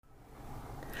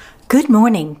Good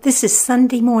morning. This is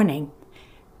Sunday morning,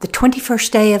 the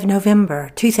 21st day of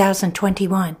November,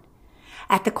 2021.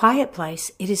 At the Quiet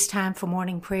Place, it is time for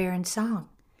morning prayer and song,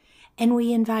 and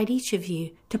we invite each of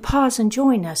you to pause and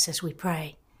join us as we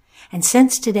pray. And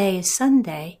since today is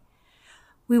Sunday,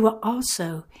 we will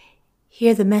also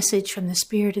hear the message from the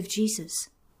Spirit of Jesus.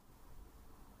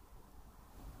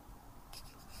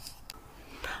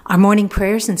 Our morning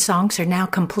prayers and songs are now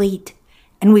complete,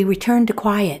 and we return to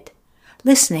quiet,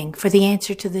 listening for the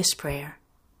answer to this prayer.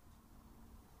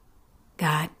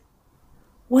 God,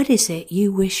 what is it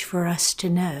you wish for us to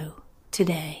know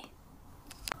today?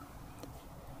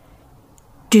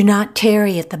 Do not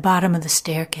tarry at the bottom of the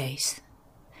staircase.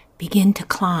 Begin to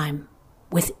climb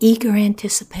with eager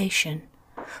anticipation,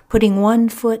 putting one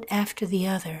foot after the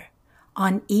other,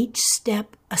 on each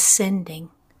step ascending,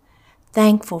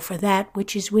 thankful for that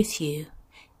which is with you,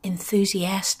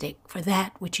 enthusiastic for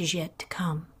that which is yet to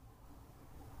come.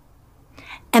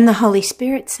 And the Holy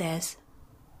Spirit says,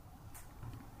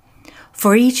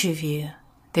 for each of you,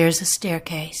 there's a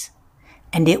staircase,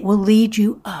 and it will lead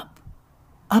you up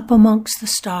amongst the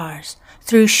stars,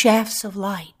 through shafts of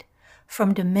light,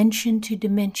 from dimension to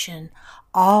dimension,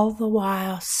 all the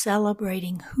while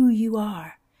celebrating who you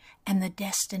are and the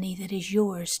destiny that is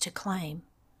yours to claim.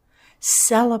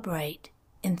 Celebrate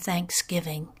in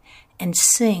thanksgiving and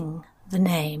sing the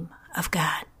name of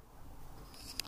God.